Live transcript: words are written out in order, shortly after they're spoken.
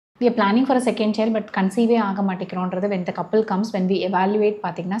we are planning for a second child but conceive ஆக மாட்டேங்கிறோன்றது when the couple comes, when we evaluate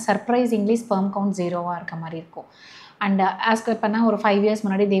பார்த்தீங்கன்னா surprisingly sperm count 0-ஆக இருக்க மாதிரி இருக்கும். And Oscar பண்ணால் ஒரு 5 years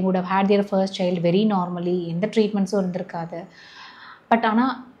முன்னாடி they would have had their first child very normally, எந்த ட்ரீட்மெண்ட்ஸும் இருந்திருக்காது. பட்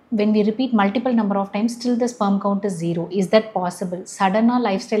ஆனால் when we repeat multiple number of times, still the sperm count is 0. Is that possible? Suddenly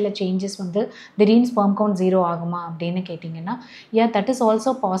lifestyle changes வந்து திடீர்னு sperm count 0 ஆகுமா அப்படின்னு கேட்டிங்கன்னா, yeah, that is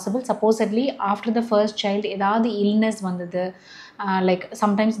also possible. Supposedly after the first child ஏதாவது illness வந்தது, like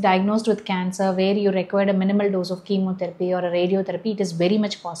sometimes diagnosed with cancer where you required a minimal dose of chemotherapy or a radiotherapy, it is very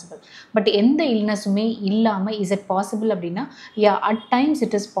much possible. But எந்த illnessுமே இல்லாமல் is it possible அப்படின்னா, yeah, at times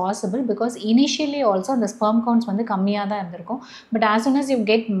it is possible because initially also the sperm counts வந்து கம்மியாக தான் இருந்திருக்கும். But as soon as you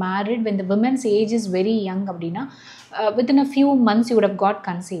get married, when the woman's age is very young அப்படின்னா, within a few months you would have got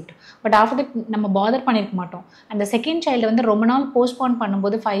conceived. But after that நம்ம father பண்ணியிருக்க மாட்டோம். அந்த second child வந்து ரொம்ப நாள் போஸ்ட்போன்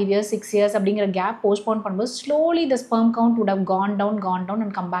பண்ணும்போது 5 years 6 years அப்படிங்கிற கேப் போஸ்ட்போன் பண்ணும்போது slowly the sperm count would have gone down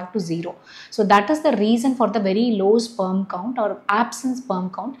and come back to 0. So that is the reason for the very low sperm count or absent sperm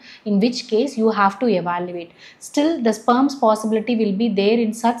count, in which case you have to evaluate. Still the sperm's possibility will be there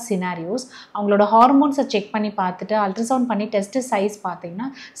in such scenarios. அவங்களோட ஹார்மோன்ஸை check பண்ணி பார்த்துட்டு ultrasound பண்ணி test size பார்த்தீங்கன்னா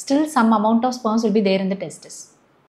still some amount of sperms will be there in the testis.